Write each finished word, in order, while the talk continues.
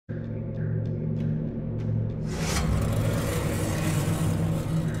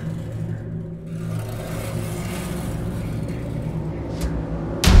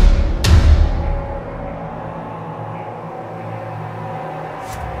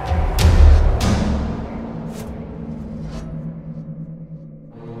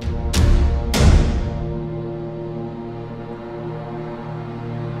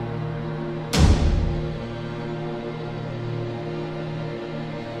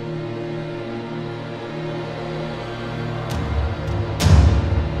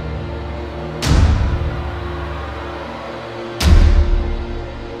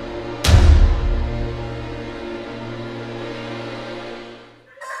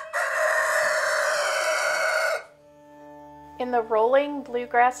In the rolling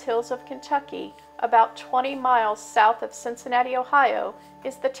bluegrass hills of Kentucky, about 20 miles south of Cincinnati, Ohio,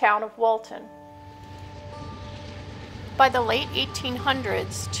 is the town of Walton. By the late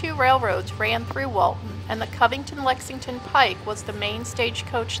 1800s, 2 railroads ran through Walton, and the Covington-Lexington Pike was the main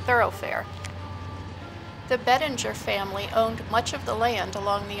stagecoach thoroughfare. The Bettinger family owned much of the land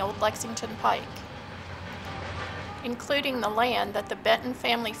along the old Lexington Pike, including the land that the Benton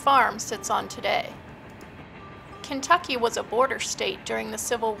family farm sits on today. Kentucky was a border state during the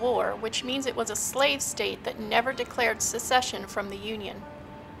Civil War, which means it was a slave state that never declared secession from the Union.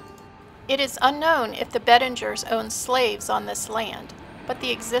 It is unknown if the Bettingers owned slaves on this land, but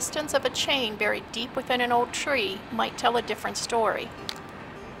the existence of a chain buried deep within an old tree might tell a different story.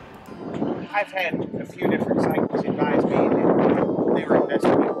 I've had a few different psychics advise me that they were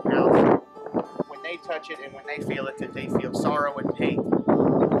investigating the house. When they touch it and when they feel it, that they feel sorrow and hate.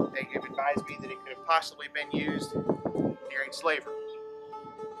 They have advised me that it could have possibly been used during slavery.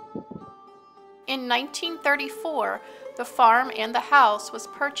 In 1934, the farm and the house was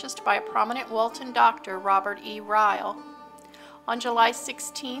purchased by a prominent Walton doctor, Robert E. Ryle. On July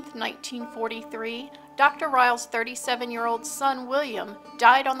 16, 1943, Dr. Ryle's 37-year-old son, William,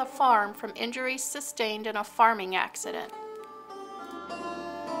 died on the farm from injuries sustained in a farming accident.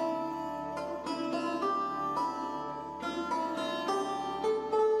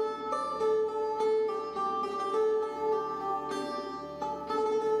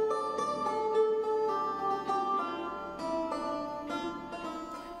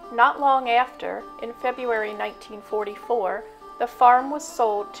 Not long after, in February 1944, the farm was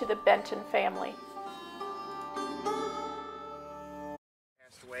sold to the Benton family.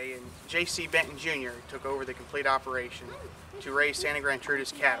 Passed away, and J.C. Benton Jr. took over the complete operation to raise Santa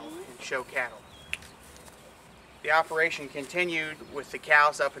Grantruda's cattle and show cattle. The operation continued with the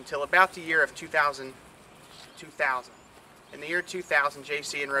cows up until about the year of 2000. In the year 2000,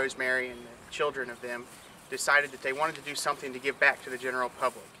 J.C. and Rosemary and the children of them decided that they wanted to do something to give back to the general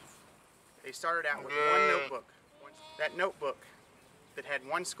public. They started out with one notebook. That notebook that had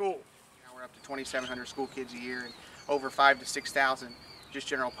one school. Now we're up to 2,700 school kids a year and over 5,000 to 6,000 just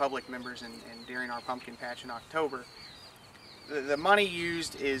general public members and during our pumpkin patch in October. The money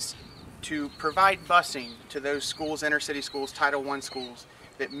used is to provide busing to those schools, inner city schools, Title I schools,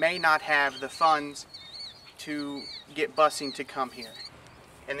 that may not have the funds to get busing to come here.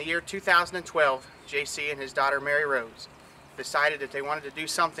 In the year 2012, J.C. and his daughter Mary Rose decided that they wanted to do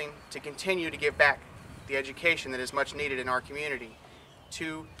something to continue to give back the education that is much needed in our community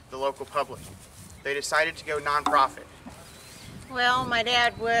to the local public. They decided to go nonprofit. Well, my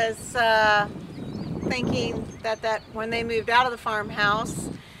dad was thinking that when they moved out of the farmhouse,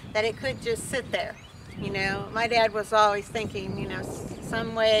 that it could just sit there. You know, my dad was always thinking, you know,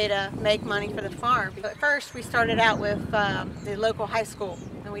 some way to make money for the farm. But first, we started out with the local high school,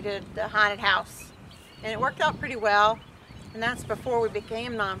 and we did the haunted house, and it worked out pretty well. And that's before we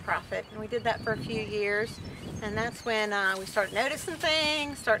became nonprofit, and we did that for a few years. And that's when we started noticing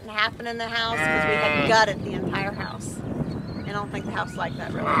things starting to happen in the house, because we had gutted the entire house. And I don't think the house liked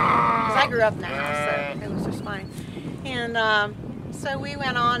that really, because I grew up in the house, so it was just fine. And so we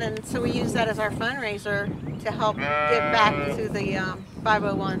went on, and so we used that as our fundraiser to help give back to the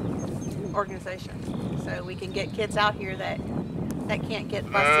 501 organization, so we can get kids out here that can't get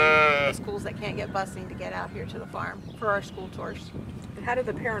busing, the schools that can't get busing to get out here to the farm for our school tours. And how did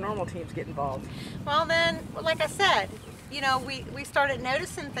the paranormal teams get involved? Well then, like I said, you know, we started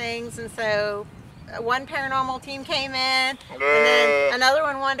noticing things, and so one paranormal team came in, and then another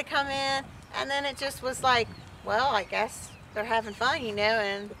one wanted to come in, and then it just was like, well, I guess they're having fun, you know,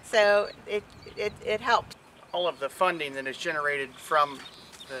 and so it helped. All of the funding that is generated from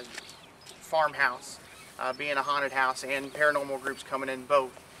the farmhouse, being a haunted house, and paranormal groups coming in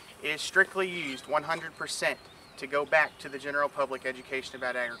both, is strictly used 100% to go back to the general public education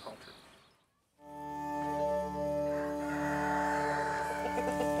about agriculture.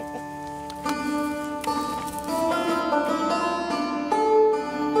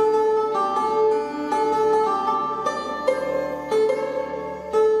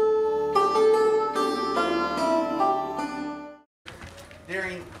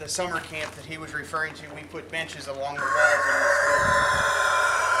 During the summer camp that he was referring to, we put benches along the walls in this building.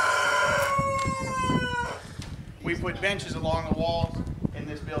 We put benches along the walls in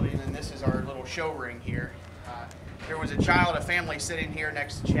this building, and this is our little show ring here. There was a family sitting here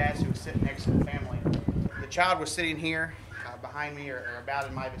next to Chaz, who was sitting next to the family. The child was sitting here behind me, or about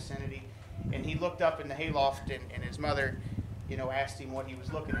in my vicinity, and he looked up in the hayloft, and his mother, you know, asked him what he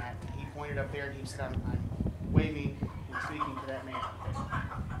was looking at. And he pointed up there, and he said, I'm waving and speaking to that man.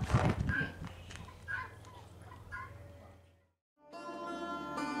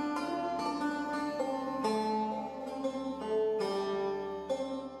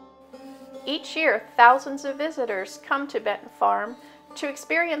 Each year, thousands of visitors come to Benton Farm to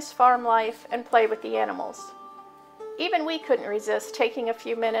experience farm life and play with the animals. Even we couldn't resist taking a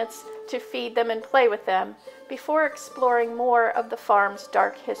few minutes to feed them and play with them before exploring more of the farm's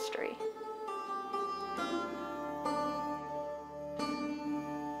dark history.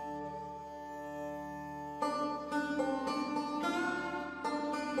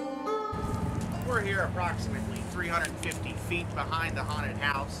 We're here approximately 350 feet behind the haunted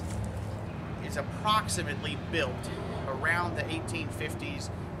house. It's approximately built around the 1850s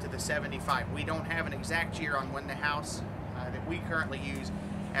to the 75. We don't have an exact year on when the house that we currently use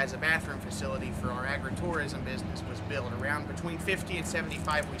as a bathroom facility for our agritourism business was built. Around between 50 and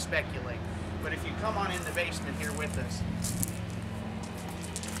 75 we speculate. But if you come on in the basement here with us,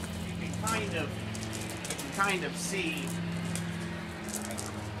 you can kind of see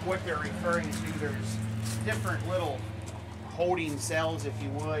what they're referring to. There's different little holding cells, if you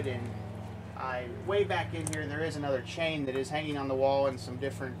would, and way back in here there is another chain that is hanging on the wall and some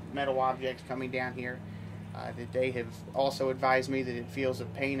different metal objects coming down here that they have also advised me that it feels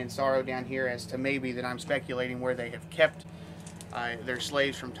of pain and sorrow down here, as to maybe that I'm speculating where they have kept their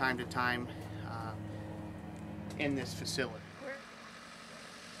slaves from time to time in this facility.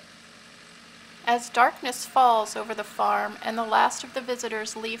 As darkness falls over the farm and the last of the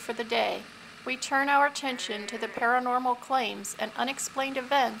visitors leave for the day, we turn our attention to the paranormal claims and unexplained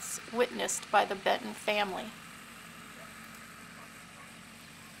events witnessed by the Benton family.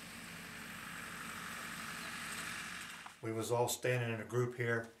 We was all standing in a group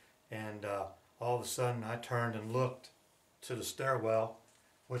here, and all of a sudden I turned and looked to the stairwell,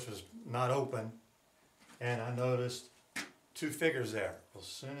 which was not open, and I noticed two figures there. As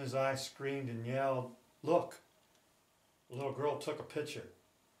soon as I screamed and yelled, "Look!" the little girl took a picture,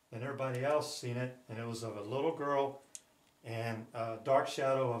 and everybody else seen it, and it was of a little girl and a dark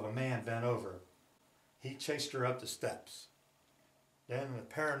shadow of a man bent over her. He chased her up the steps. Then the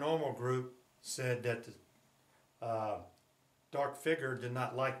paranormal group said that the dark figure did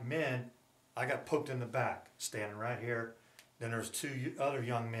not like men. I got poked in the back, standing right here. Then there's two other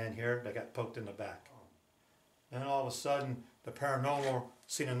young men here that got poked in the back. Then all of a sudden, the paranormal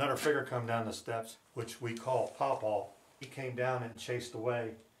seen another figure come down the steps, which we call Pawpaw. He came down and chased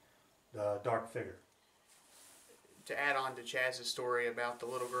away the dark figure. To add on to Chaz's story about the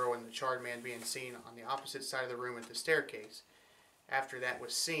little girl and the charred man being seen on the opposite side of the room at the staircase, after that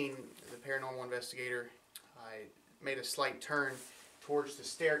was seen, the paranormal investigator made a slight turn towards the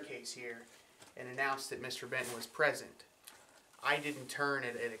staircase here and announced that Mr. Benton was present. I didn't turn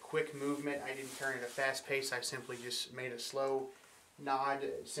at a quick movement. I didn't turn at a fast pace. I simply just made a slow nod,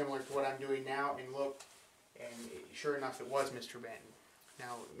 similar to what I'm doing now, and looked, and sure enough, it was Mr. Benton.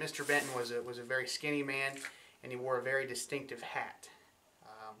 Now, Mr. Benton was a very skinny man, and he wore a very distinctive hat.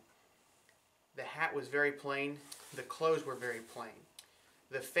 The hat was very plain. The clothes were very plain.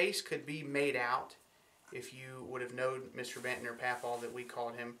 The face could be made out if you would have known Mr. Benton, or Papaw that we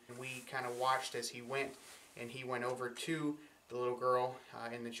called him. We kind of watched as he went, and he went over to the little girl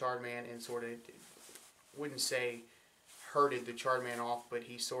and the charred man and sort of, wouldn't say herded the charred man off, but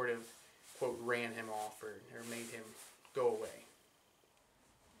he sort of, quote, ran him off or made him go away.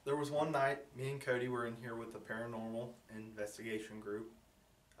 There was one night, me and Cody were in here with the paranormal investigation group.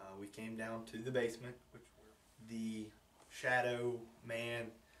 We came down to the basement, which the shadow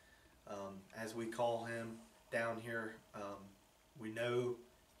man, as we call him down here, we know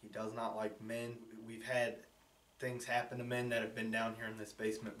he does not like men. We've had things happen to men that have been down here in this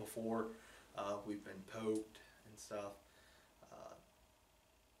basement before. We've been poked and stuff.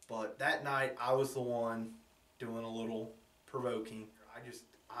 But that night, I was the one doing a little provoking.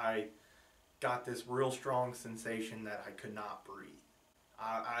 I got this real strong sensation that I could not breathe.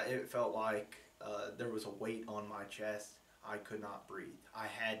 It felt like there was a weight on my chest. I could not breathe. I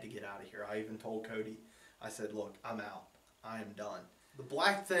had to get out of here. I even told Cody, I said, "Look, I'm out. I am done." The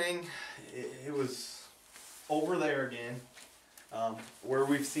black thing, it was over there again, where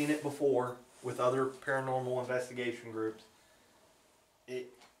we've seen it before with other paranormal investigation groups.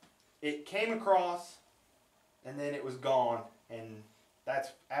 It came across, and then it was gone, and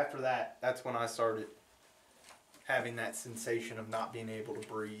that's when I started having that sensation of not being able to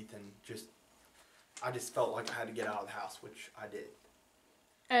breathe, and I just felt like I had to get out of the house, which I did.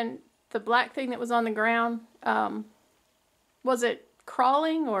 And the black thing that was on the ground, was it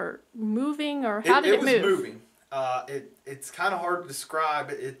crawling or moving, or how did it move? It was moving. It's kind of hard to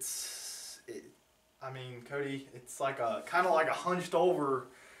describe. I mean, Cody, it's like kind of like a hunched over.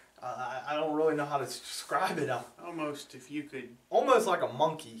 I don't really know how to describe it. Almost, if you could. Almost like a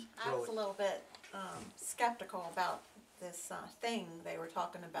monkey. I was a little bit skeptical about this thing they were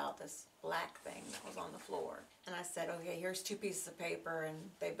talking about, this black thing that was on the floor. And I said, okay, here's 2 pieces of paper, and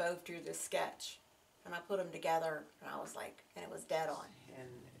they both drew this sketch. And I put them together, and I was like, and it was dead on. And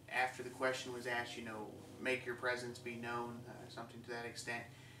after the question was asked, make your presence be known, something to that extent,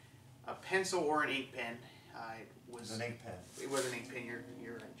 a pencil or an ink pen, it was an ink pen. It was an ink pen.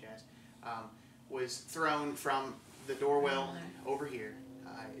 You're right, Jazz. Was thrown from the doorwell over here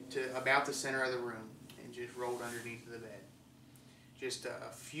to about the center of the room and just rolled underneath the bed. Just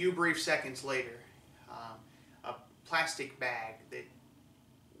a few brief seconds later, a plastic bag that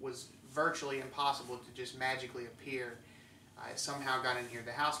was virtually impossible to just magically appear somehow got in here.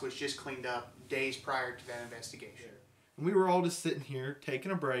 The house was just cleaned up days prior to that investigation. And we were all just sitting here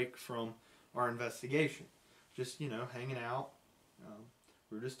taking a break from our investigation. Just, hanging out.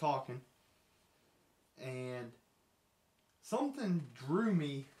 We were just talking. And something drew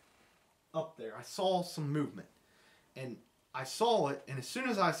me up there. I saw some movement. And I saw it, and as soon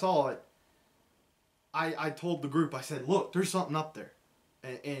as I saw it, I told the group, I said, look, there's something up there.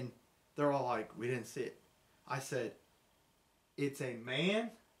 And they're all like, we didn't see it. I said, it's a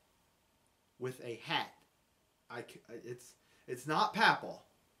man with a hat. It's not Papal.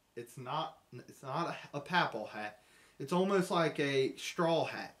 It's not a Papal hat. It's almost like a straw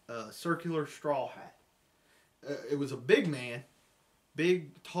hat, a circular straw hat. It was a big man,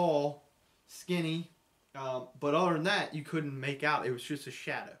 big, tall, skinny, but other than that, you couldn't make out. It was just a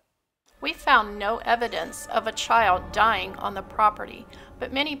shadow. We found no evidence of a child dying on the property,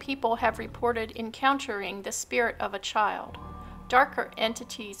 but many people have reported encountering the spirit of a child. Darker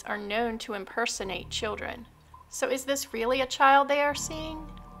entities are known to impersonate children. So is this really a child they are seeing,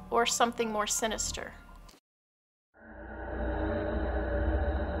 or something more sinister?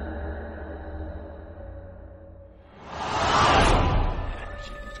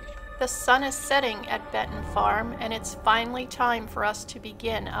 The sun is setting at Benton Farm, and it's finally time for us to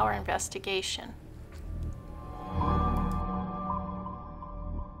begin our investigation.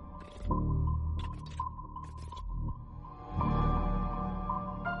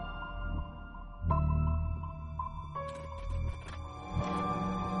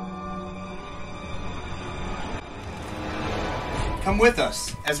 Come with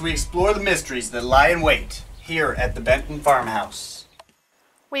us as we explore the mysteries that lie in wait here at the Benton Farmhouse.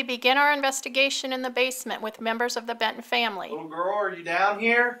 We begin our investigation in the basement with members of the Benton family, Little girl, are you down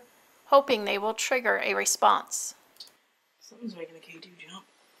here? hoping they will trigger a response. Something's making the K2 jump.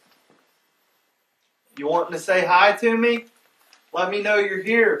 You wanting to say hi to me? Let me know you're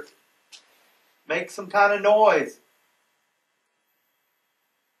here. Make some kind of noise.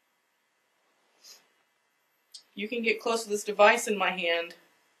 You can get close to this device in my hand.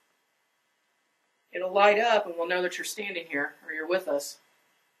 It'll light up and we'll know that you're standing here or you're with us.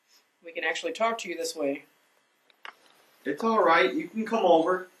 We can actually talk to you this way. It's alright, you can come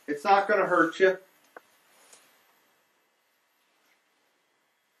over. It's not going to hurt you.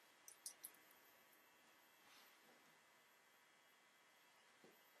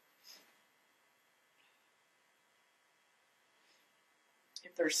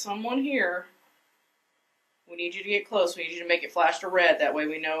 If there's someone here, we need you to get close. We need you to make it flash to red. That way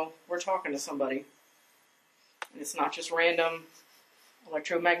we know we're talking to somebody. And it's not just random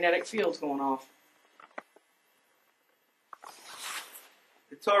electromagnetic fields going off.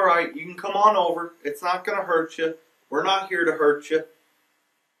 It's alright, you can come on over. It's not going to hurt you. We're not here to hurt you.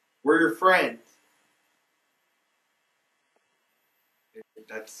 We're your friends.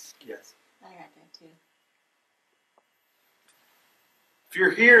 That's, yes. I got that too. If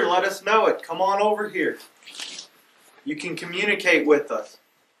you're here, let us know it. Come on over here. You can communicate with us.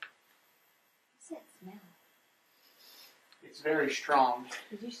 What's that smell? It's very strong.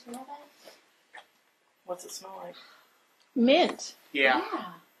 Did you smell that? What's it smell like? Mint. Yeah.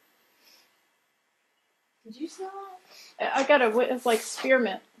 Did you smell that? I got it's like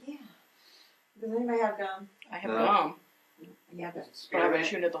spearmint. Yeah. Does anybody have gum? I have No. gum, Yeah, but I've been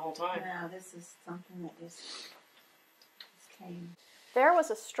chewing it the whole time. no, this is something that just came. There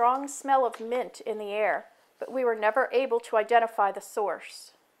was a strong smell of mint in the air, but we were never able to identify the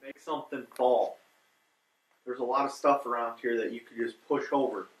source. Make something fall. There's a lot of stuff around here that you could just push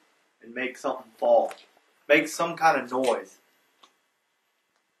over and make something fall. Make some kind of noise.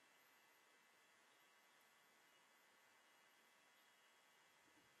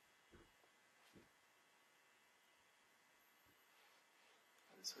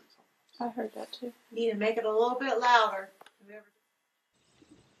 I heard that too. Need to make it a little bit louder.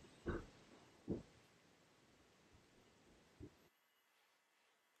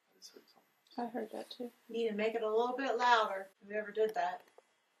 I heard that too. Need to make it a little bit louder. Whoever did that.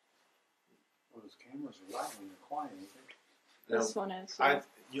 Well, those cameras are right when they're quiet, ain't they? This one is.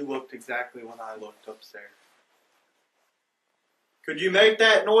 You looked exactly when I looked upstairs. Could you make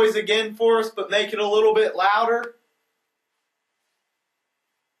that noise again for us, but make it a little bit louder?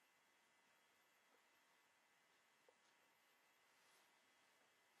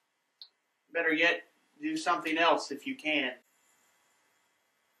 Better yet, do something else if you can.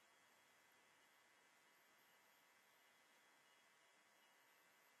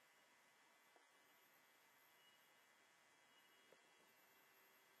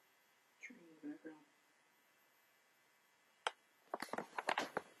 Tree in the background.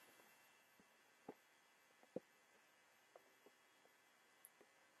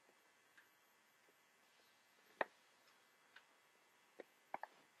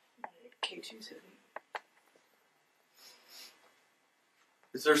 K2's hitting.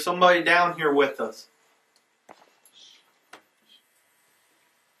 Is there somebody down here with us?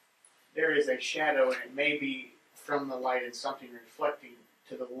 There is a shadow, and it may be from the light. It's something reflecting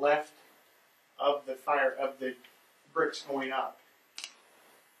to the left of the fire of the bricks going up.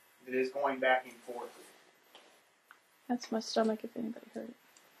 It is going back and forth. That's my stomach if anybody heard it.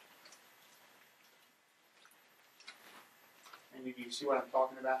 And do you see what I'm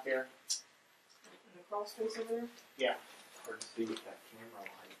talking about there? In the crawl space over there? Yeah. Hard to see with that camera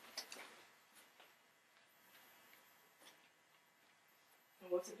light.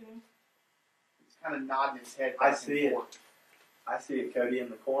 And what's it doing? It's kind of nodding its head I back see and it. forth. I see it, Cody, in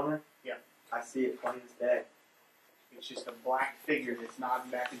the corner. Yeah. I see it plain as day. It's just a black figure that's nodding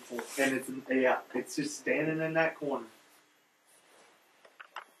back and forth. And it's just standing in that corner.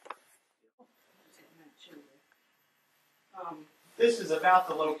 This is about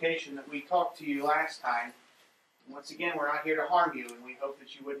the location that we talked to you last time. Once again, we're not here to harm you, and we hope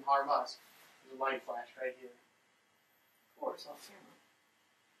that you wouldn't harm us. There's a light flash right here. Of course, off camera.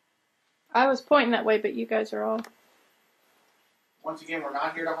 I was pointing that way, but you guys are all. Once again, we're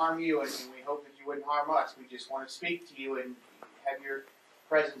not here to harm you, and we hope that you wouldn't harm us. We just want to speak to you and have your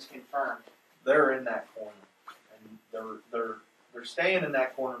presence confirmed. They're in that corner, and they're staying in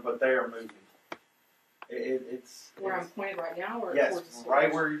that corner, but they are moving. It's Where I'm pointed right now, or yes, towards the stairs?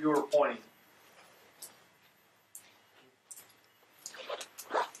 right where you were pointing.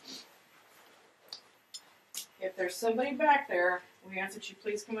 If there's somebody back there, we ask that you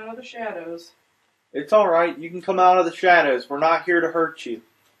please come out of the shadows. It's all right. You can come out of the shadows. We're not here to hurt you.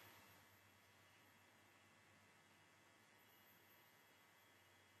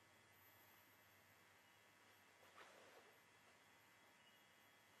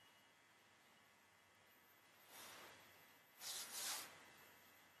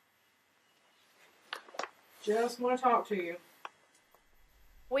 Just want to talk to you.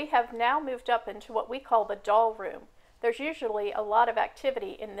 We have now moved up into what we call the doll room. There's usually a lot of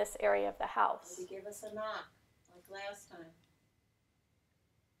activity in this area of the house. Maybe give us a knock, like last time.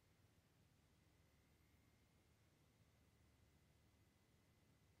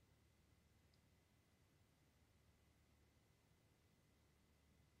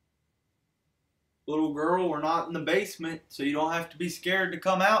 Little girl, we're not in the basement, so you don't have to be scared to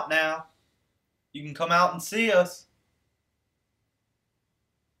come out now. You can come out and see us.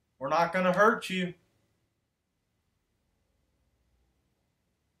 We're not going to hurt you.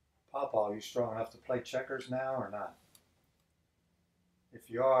 Papa, are you strong enough to play checkers now or not? If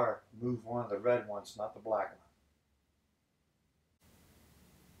you are, move one of the red ones, not the black one.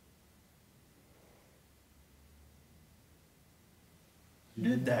 Who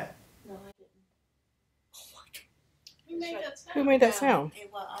did that? No, I didn't. Oh my God. Who made that sound? Who made that sound?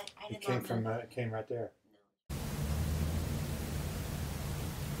 Well, I It did came not from know. it came right there.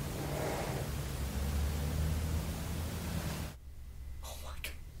 Oh my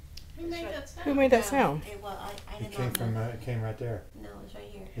God. Who made that sound? Who made that sound? Well, I It did came not from know. it came right there. No, it's right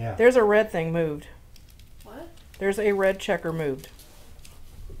here. Yeah. There's a red thing moved. What? There's a red checker moved.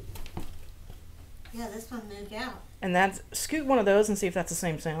 Yeah, this one moved out. And that's, scoot one of those and see if that's the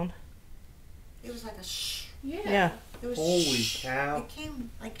same sound. It was like a shh. Yeah. It was Holy shh. cow. It came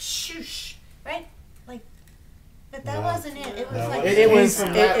like shoosh, right? Like, but that No. wasn't it. It was No, like It came was, from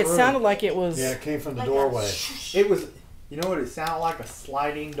it, that it room. sounded like it was. Yeah, it came from the like a doorway. shoosh. It was, you know what, it sounded like a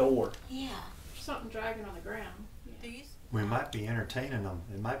sliding door. Yeah. Something dragging on the ground. Do you? We might be entertaining them.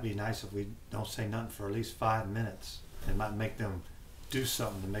 It might be nice if we don't say nothing for at least 5 minutes. It might make them do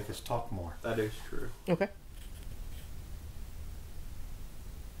something to make us talk more. That is true. Okay.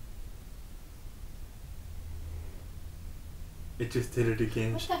 It just did it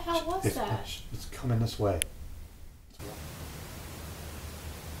again. What the hell was that? It's coming this way.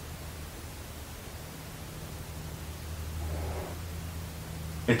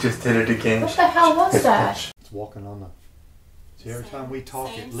 It just did it again. What the hell was that? It's walking on the. See, every time we talk,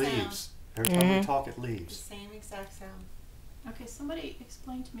 Same it sound. leaves. Every time we talk, it The leaves. same exact sound. Okay, somebody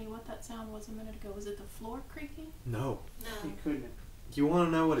explain to me what that sound was a minute ago. Was it the floor creaking? No. No. You couldn't. You want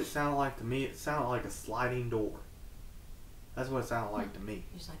to know what it sounded like to me? It sounded like a sliding door. That's what it sounded like to me.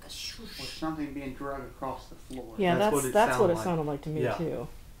 It was like a Or swoosh. something being dragged across the floor. Yeah, That's that's what it what sounded it like. sounded like to me Yeah. too.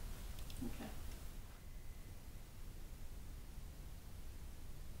 Okay.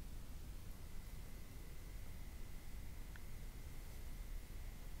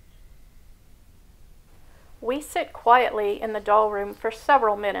 We sit quietly in the doll room for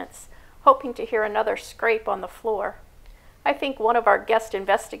several minutes, hoping to hear another scrape on the floor. I think one of our guest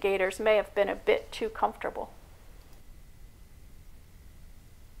investigators may have been a bit too comfortable.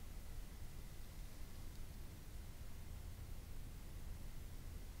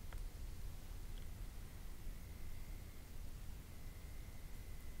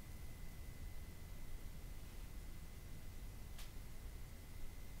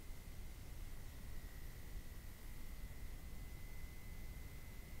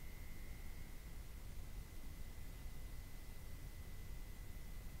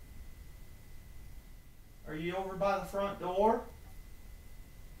 Are you over by the front door?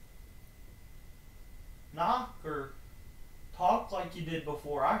 Knock or talk like you did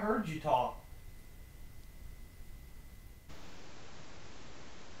before. I heard you talk.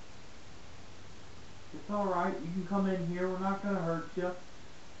 It's alright. You can come in here. We're not going to hurt you.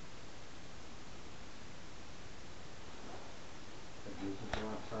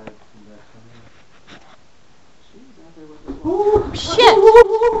 Shit!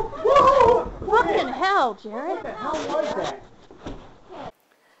 What in hell, Jared? What the hell was that?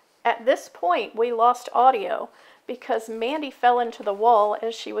 At this point, we lost audio because Mandy fell into the wall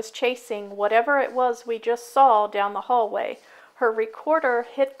as she was chasing whatever it was we just saw down the hallway. Her recorder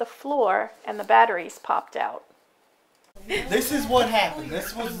hit the floor and the batteries popped out. This is what happened.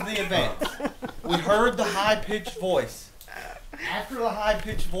 This was the event. We heard the high-pitched voice. After the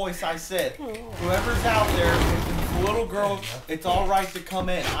high-pitched voice, I said, whoever's out there, if it's a little girl, it's all right to come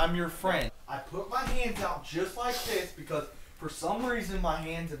in. I'm your friend. I put my hands out just like this because for some reason my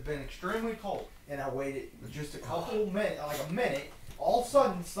hands have been extremely cold. And I waited just a couple minutes, like a minute. All of a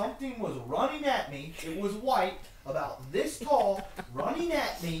sudden, something was running at me. It was white, about this tall, running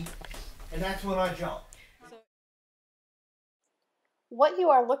at me, and that's when I jumped. What you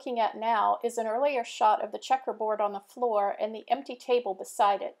are looking at now is an earlier shot of the checkerboard on the floor and the empty table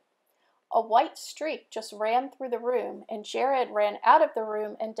beside it. A white streak just ran through the room, and Jared ran out of the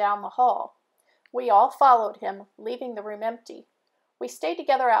room and down the hall. We all followed him, leaving the room empty. We stayed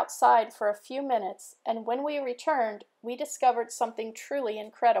together outside for a few minutes, and when we returned, we discovered something truly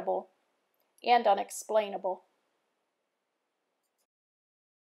incredible and unexplainable.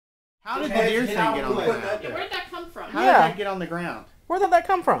 How did the deer thing get on the ground? Where'd that come from? How did Yeah. that get on the ground? Where did that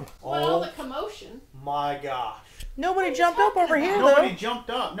come from? Oh commotion. my gosh. Nobody jumped up over here Nobody though. jumped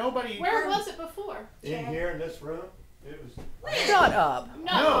up. Nobody. Where was it before? In here in this room, it was. Shut up.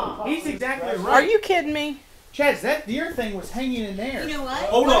 No, he's exactly right. Are you kidding me? Chaz, that deer thing was hanging in there. You know what?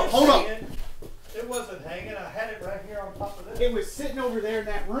 Hold up. It wasn't hanging. I had it right here on top of this. It was sitting over there in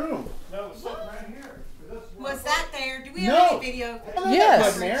that room. No, it was sitting right here. Was that there? Do we No. have any video? Yes.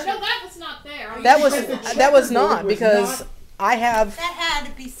 Wasn't there. No, that was not there. That was not checkerboard was because not- I have. That had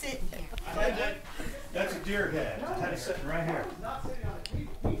to be sitting there. I had that. That's a deer head. I had it sitting right here.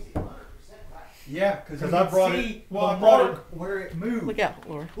 Yeah, because I brought it. Well, I brought it. where it moved. Look out,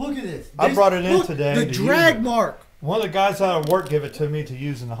 Laura. Look at this. I brought it in today The to drag use it. mark. One of the guys out of work gave it to me to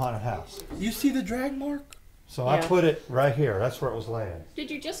use in the haunted house. You see the drag mark? So I Yeah. put it right here. That's where it was laying. Did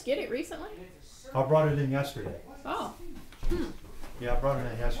you just get it recently? I brought it in yesterday. Oh. Yeah, I brought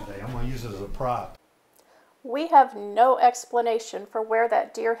it in yesterday. I'm going to use it as a prop. We have no explanation for where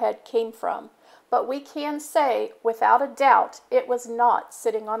that deer head came from, but we can say, without a doubt, it was not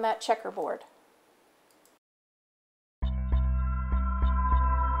sitting on that checkerboard.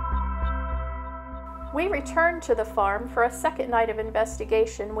 We returned to the farm for a second night of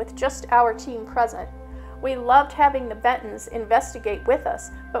investigation with just our team present. We loved having the Bentons investigate with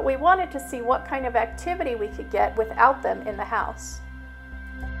us, but we wanted to see what kind of activity we could get without them in the house.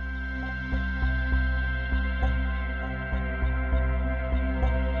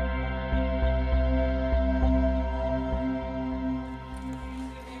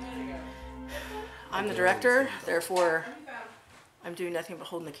 I'm the director, therefore I'm doing nothing but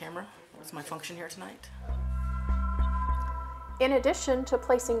holding the camera. That's my function here tonight. In addition to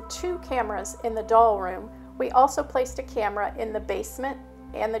placing 2 cameras in the doll room, we also placed a camera in the basement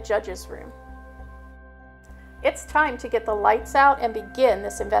and the judge's room. It's time to get the lights out and begin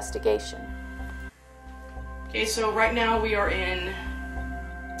this investigation. Okay, so right now we are in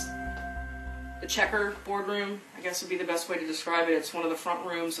the checker boardroom, I guess would be the best way to describe it. It's one of the front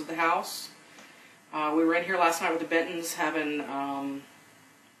rooms of the house. We were in here last night with the Bentons having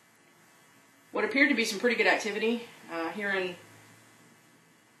what appeared to be some pretty good activity. Hearing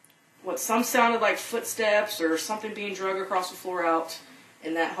what some sounded like footsteps or something being dragged across the floor out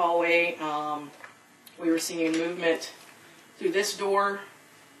in that hallway. We were seeing movement through this door,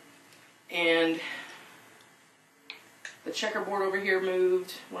 and the checkerboard over here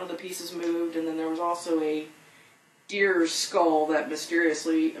moved, one of the pieces moved, and then there was also a deer's skull that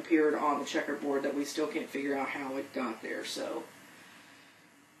mysteriously appeared on the checkerboard that we still can't figure out how it got there. So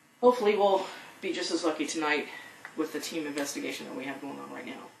hopefully we'll be just as lucky tonight with the team investigation that we have going on right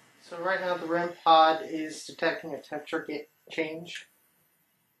now. So right now the REM pod is detecting a temperature change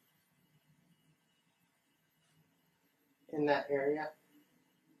in that area.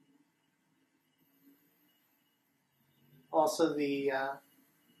 Also the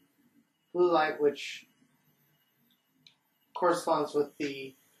blue light, which corresponds with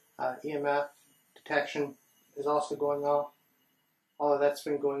the EMF detection, is also going off. Although that's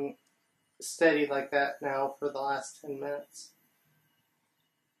been going steady like that now for the last 10 minutes.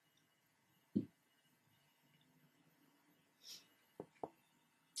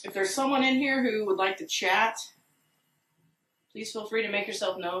 If there's someone in here who would like to chat, please feel free to make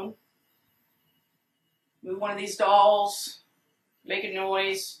yourself known. Move one of these dolls, make a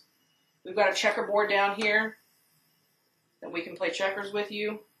noise. We've got a checkerboard down here that we can play checkers with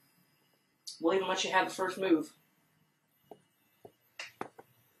you. We'll even let you have the first move.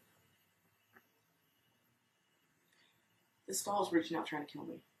 This doll's reaching out trying to kill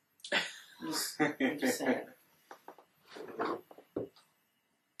me. I'm just saying.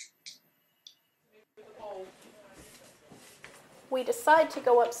 We decide to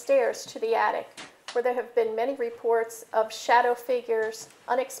go upstairs to the attic, where there have been many reports of shadow figures,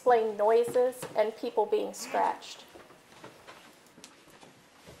 unexplained noises, and people being scratched.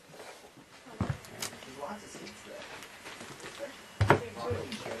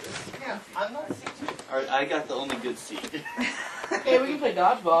 Yeah, I'm not seeing. Alright, I got the only good seat. Hey, we can play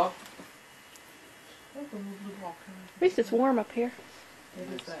dodgeball. At least it's warm up here.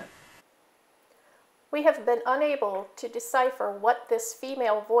 What is that? We have been unable to decipher what this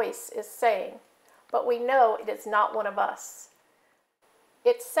female voice is saying, but we know it is not one of us.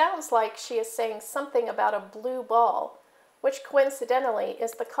 It sounds like she is saying something about a blue ball, which coincidentally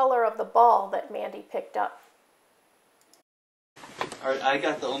is the color of the ball that Mandy picked up. Alright, I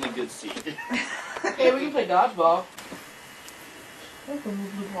got the only good seat. Hey, we can play dodgeball.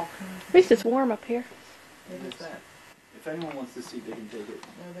 At least it's warm up here. What is that? If anyone wants to see, they can take it.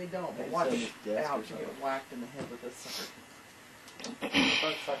 No, they don't. But It's watch on this desk out, or you something. get whacked in the head with this sucker.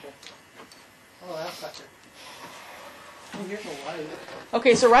 Bug sucker. Oh, that sucker. Oh, here's a light.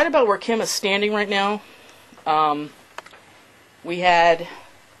 Okay, so right about where Kim is standing right now, we had,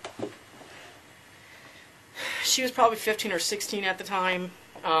 she was probably 15 or 16 at the time.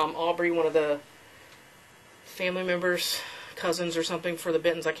 Aubrey, one of the family members, cousins or something for the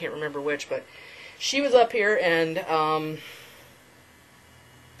Bentons, I can't remember which, but she was up here, and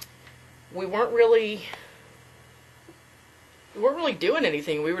we weren't really doing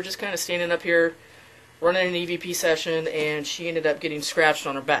anything. We were just kind of standing up here running an EVP session, and she ended up getting scratched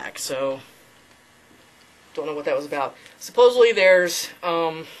on her back. So don't know what that was about. Supposedly there's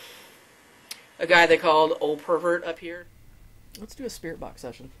a guy they called Old Pervert up here. Let's do a spirit box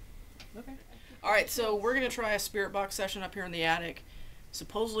session. Okay. Alright, so we're going to try a spirit box session up here in the attic.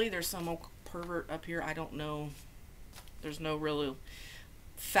 Supposedly there's some old pervert up here. I don't know. There's no real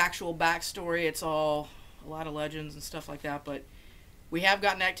factual backstory. It's all a lot of legends and stuff like that, but we have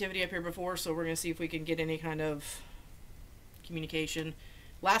gotten activity up here before, so we're going to see if we can get any kind of communication.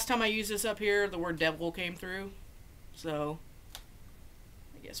 Last time I used this up here, the word devil came through, so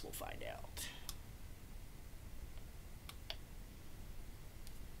I guess we'll find out.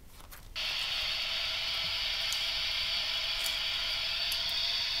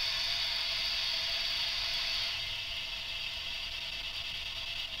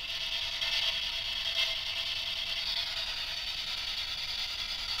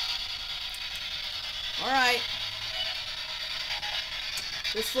 Alright,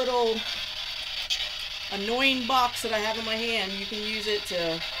 this little annoying box that I have in my hand, you can use it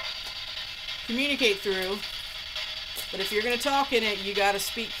to communicate through, but if you're going to talk in it, you got to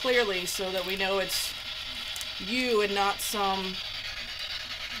speak clearly so that we know it's you and not some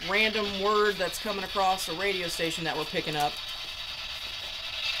random word that's coming across a radio station that we're picking up.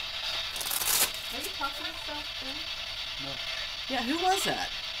 talking to yourself, Ben? No. Yeah, who was that?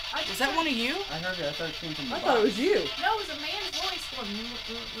 Was that one of you? I heard it. I thought it came from the I thought it was you. No, it was a man's voice going.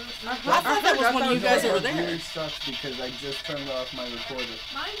 I thought that was one of you guys over It there. really sucks because I just turned off my recorder.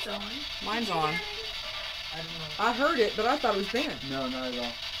 Mine's on. Mine's on. I don't know. I heard it, but I thought it was Ben. No, not at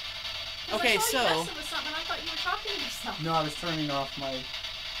all. Okay, I saw you so. messing with something. I thought you were talking to yourself. No, I was turning off my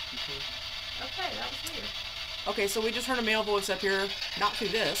recorder. Okay, that was weird. Okay, so we just heard a male voice up here, not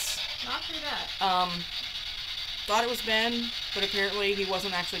through this. Not through that. Thought it was Ben, but apparently he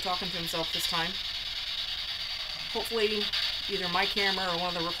wasn't actually talking to himself this time. Hopefully, either my camera or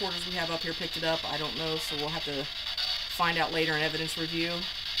one of the recorders we have up here picked it up. I don't know, so we'll have to find out later in evidence review.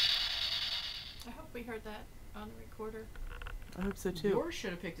 I hope we heard that on the recorder. I hope so too. Yours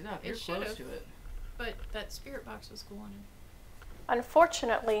should have picked it up. You're close to it. But that spirit box was going.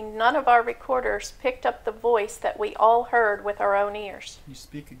 Unfortunately, none of our recorders picked up the voice that we all heard with our own ears. You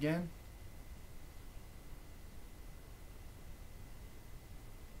speak again?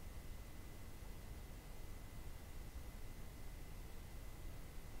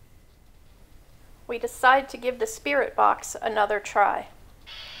 We decided to give the spirit box another try.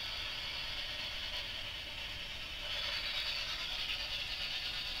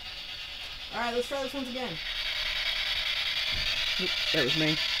 Alright, let's try this once again. Oop, that was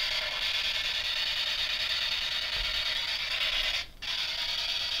me.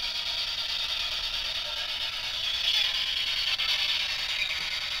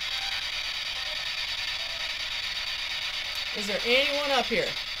 Is there anyone up here?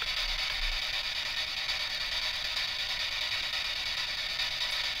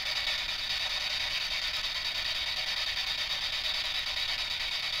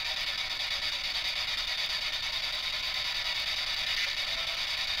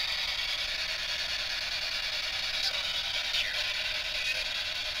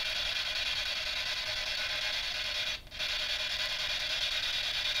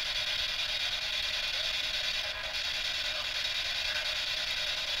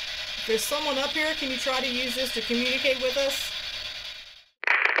 If there's someone up here, can you try to use this to communicate with us?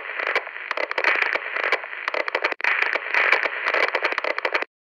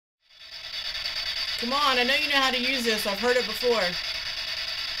 Come on, I know you know how to use this. I've heard it before.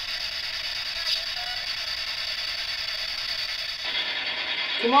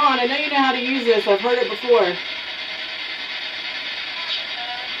 Come on, I know you know how to use this. I've heard it before.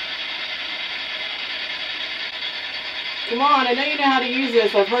 Come on, I know you know how to use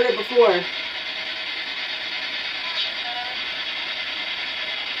this. I've heard it before.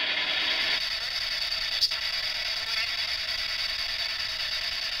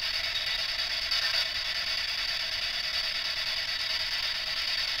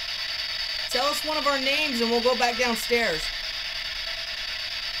 Tell us one of our names and we'll go back downstairs.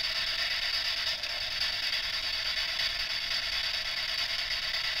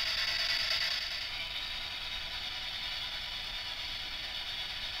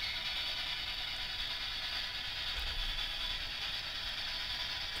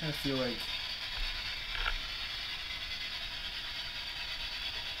 I feel like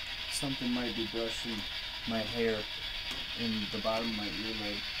something might be brushing my hair in the bottom of my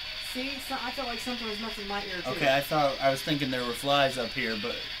earlobe. See, so I felt like something was messing my ear too. Okay, I was thinking there were flies up here,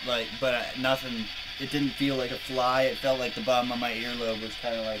 but nothing. It didn't feel like a fly. It felt like the bottom of my earlobe was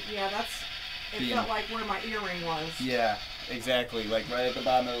kind of like. Yeah, it felt like where my earring was. Yeah, exactly. Like right at the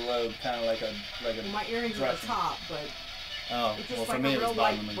bottom of the lobe, kind of like a. Well, my earring's at the top, but. Oh, it's just well, like for me a it was real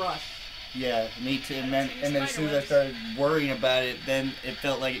bottom light of my. brush. Yeah, me too. And then as soon as I started worrying about it, then it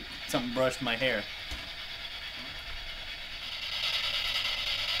felt like something brushed my hair.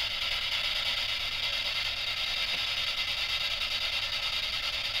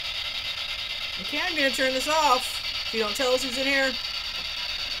 Okay, I'm gonna turn this off. If you don't tell us who's in here,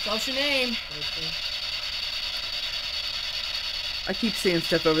 tell us your name. I keep seeing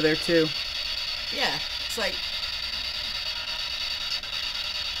stuff over there too. Yeah, it's like.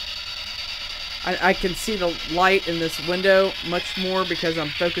 I can see the light in this window much more because I'm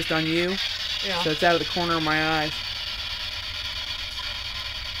focused on you. Yeah. So it's out of the corner of my eyes.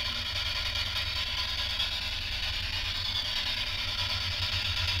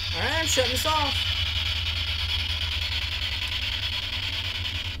 Alright, I'm shutting this off.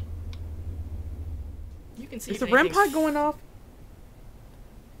 You can see. Is the REM pod going off?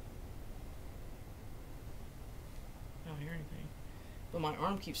 I don't hear anything. But my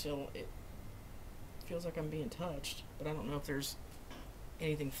arm keeps feeling it. Feels like I'm being touched, but I don't know if there's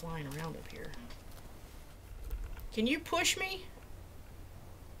anything flying around up here. Can you push me?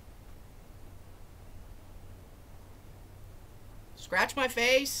 Scratch my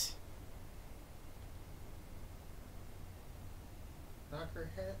face? Knock her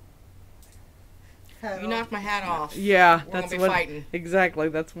head. You knocked my hat off. Yeah, We're that's gonna be what. fighting. Exactly,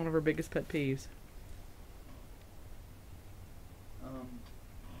 that's one of her biggest pet peeves.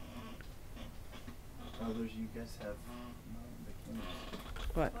 Others, you guys have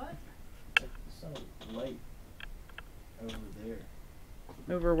What? I saw a light over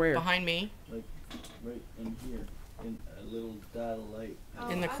there, Over where? Behind me. like right in here, in a little dot of light.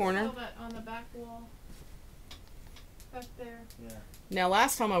 In the corner? I saw that on the back wall. Back there. Yeah. Now,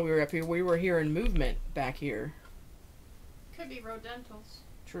 last time we were up here, we were hearing movement back here. Could be rodentals.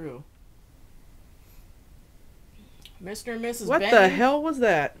 True. Mr. and Mrs. What Benton. the hell was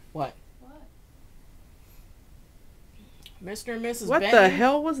that? What? What? Mr. and Mrs. What Benton. the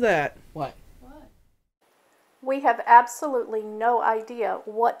hell was that? What? What? We have absolutely no idea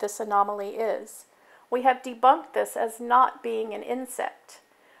what this anomaly is. We have debunked this as not being an insect.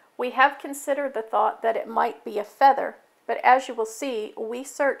 We have considered the thought that it might be a feather, but as you will see, we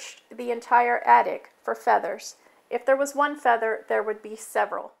searched the entire attic for feathers. If there was one feather, there would be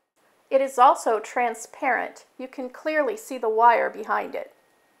several. It is also transparent. You can clearly see the wire behind it.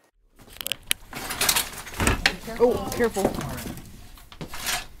 Oh, careful.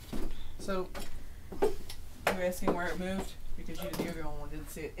 So, you asking where it moved? Because you the other one didn't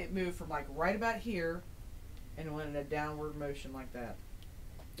see it. It moved from like right about here and went in a downward motion like that.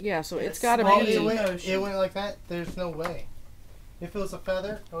 Yeah, so In a it's got to small be. motion. It went like that? There's no way. If it was a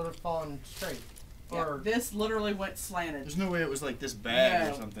feather, it would have fallen straight. Yeah, Or this literally went slanted. There's no way it was like this bag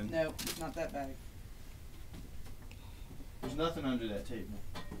no, or something. No, it's not that bad. There's nothing under that table.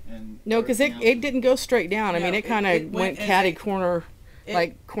 And No, because it didn't go straight down. I No, mean, it kind of went as catty it- corner, it,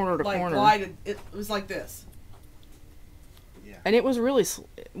 like corner to like corner. glided. It was like this. And it was really,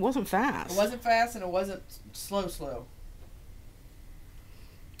 it wasn't fast. It wasn't fast and it wasn't slow.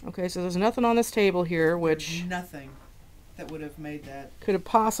 Okay, so there's nothing on this table here, which There's nothing that would have made that. could have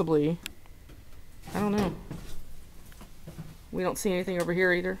possibly, I don't know. We don't see anything over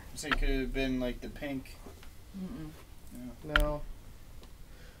here either. So it could have been like the pink. no.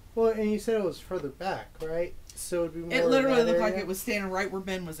 Well, and you said it was further back, right? So it'd be more. It literally in that looked like area? it was standing right where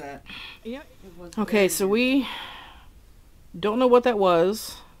Ben was at. Yeah. It was Okay, very so weird. we don't know what that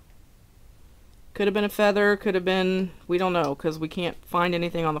was. Could have been a feather, could have been, we don't know, because we can't find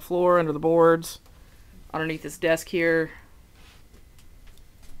anything on the floor, under the boards, underneath this desk here.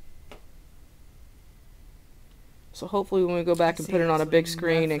 So hopefully when we go back and put it on a big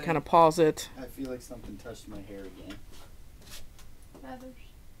screen and nothing. kind of pause it. I feel like something touched my hair again. Feathers.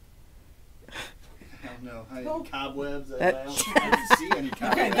 I don't know. Oh. Cobwebs. That- I didn't see any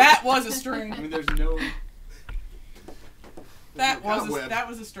cobwebs. Okay, that was a string. I mean, there's no. That was cobweb. that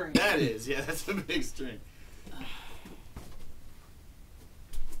was a string. That is, yeah, that's a big string.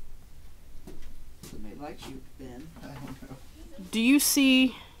 Somebody likes you, Ben. I don't know. Do you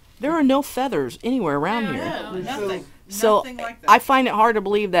see, there are no feathers anywhere around here. No, nothing. So Nothing like that. I find it hard to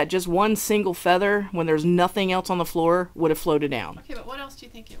believe that just one single feather, when there's nothing else on the floor, would have floated down. Okay, but what else do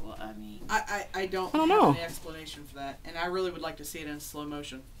you think it will? I mean, I don't I don't have know. any explanation for that, and I really would like to see it in slow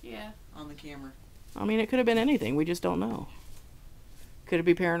motion yeah. on the camera. I mean, it could have been anything. We just don't know. Could it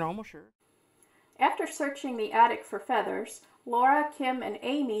be paranormal? Sure. After searching the attic for feathers, Laura, Kim, and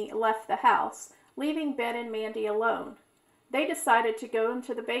Amy left the house, leaving Ben and Mandy alone. They decided to go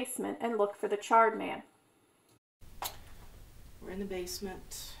into the basement and look for the charred man. We're in the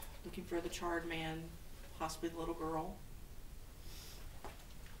basement looking for the charred man, possibly the little girl.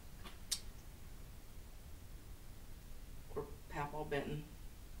 Or Papa Benton.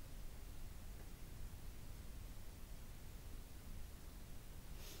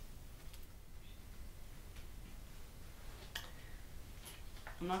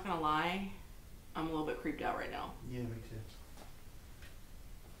 I'm not gonna lie, I'm a little bit creeped out right now. Yeah, me too.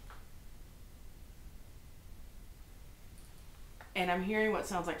 And I'm hearing what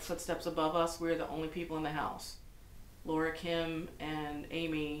sounds like footsteps above us. We're the only people in the house. Laura, Kim, and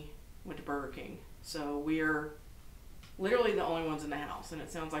Amy went to Burger King. So we're literally the only ones in the house. And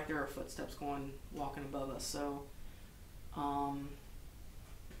it sounds like there are footsteps walking above us. So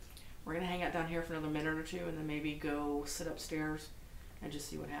we're going to hang out down here for another minute or two and then maybe go sit upstairs and just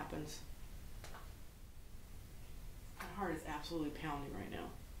see what happens. My heart is absolutely pounding right now.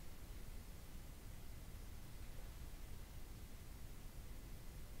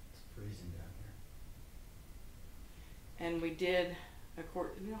 It's freezing down here. And we did, do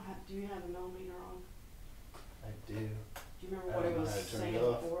you have a millimeter on? I do. Do you remember I what don't it know was how to turn saying it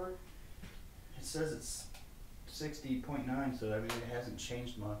off. before? It says it's 60.9, so I mean it hasn't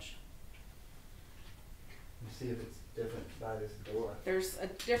changed much. Let me see if it's different by this door. There's a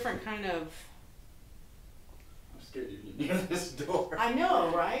different kind of, Let's scared you near this door. I know,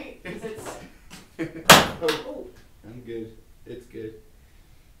 right? 'Cause it's. Oh, I'm good. It's good.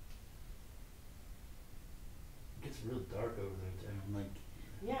 It gets real dark over there, too. Like,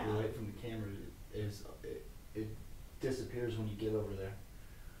 Yeah. the light from the camera is it disappears when you get over there.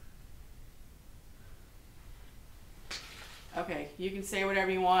 Okay, you can say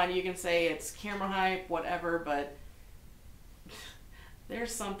whatever you want. You can say it's camera hype, whatever, but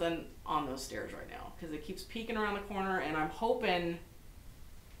there's something on those stairs right now because it keeps peeking around the corner, and I'm hoping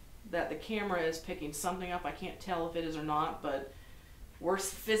that the camera is picking something up. I can't tell if it is or not, but we're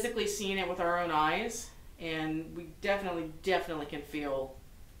physically seeing it with our own eyes, and we definitely can feel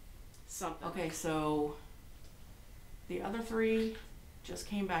something. Okay, so the other three just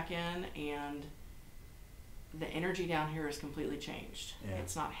came back in, and the energy down here is completely changed. Yeah.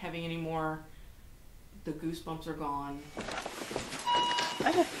 It's not heavy anymore. The goosebumps are gone.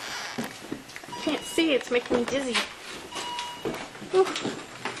 I can't see. It's making me dizzy. Ooh.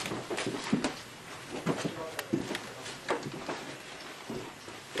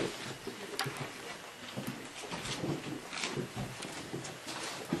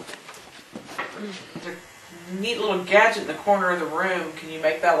 There's a neat little gadget in the corner of the room. Can you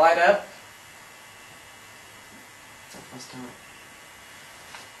make that light up?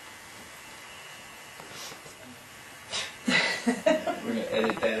 We're gonna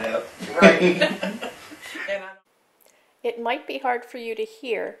edit that out. Right. It might be hard for you to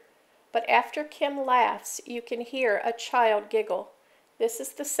hear, but after Kim laughs, you can hear a child giggle. This is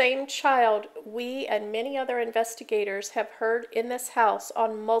the same child we and many other investigators have heard in this house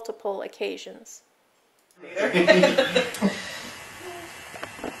on multiple occasions.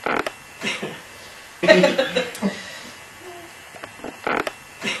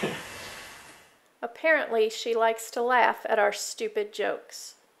 Apparently, she likes to laugh at our stupid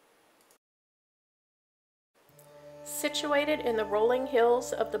jokes. Situated in the rolling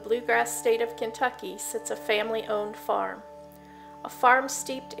hills of the bluegrass state of Kentucky sits a family-owned farm. A farm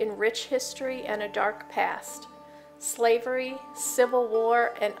steeped in rich history and a dark past. Slavery, civil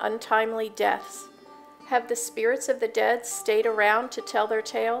war, and untimely deaths. Have the spirits of the dead stayed around to tell their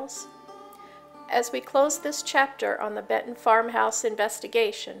tales? As we close this chapter on the Benton farmhouse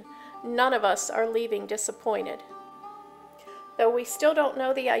investigation, none of us are leaving disappointed. Though we still don't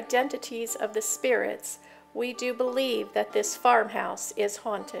know the identities of the spirits, we do believe that this farmhouse is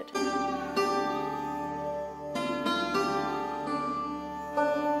haunted.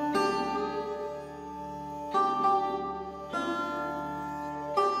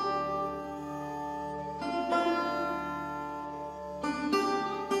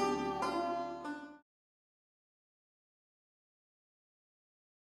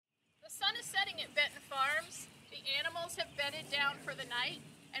 The sun is setting at Benton Farms. The animals have bedded down for the night,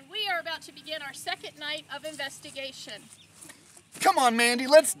 and we are about to begin our second night of investigation. Come on, Mandy,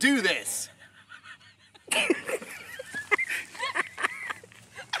 let's do this. That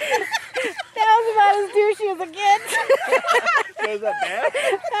was about as douchey as it gets. Was that bad?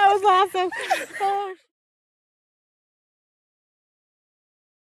 That was awesome. Oh.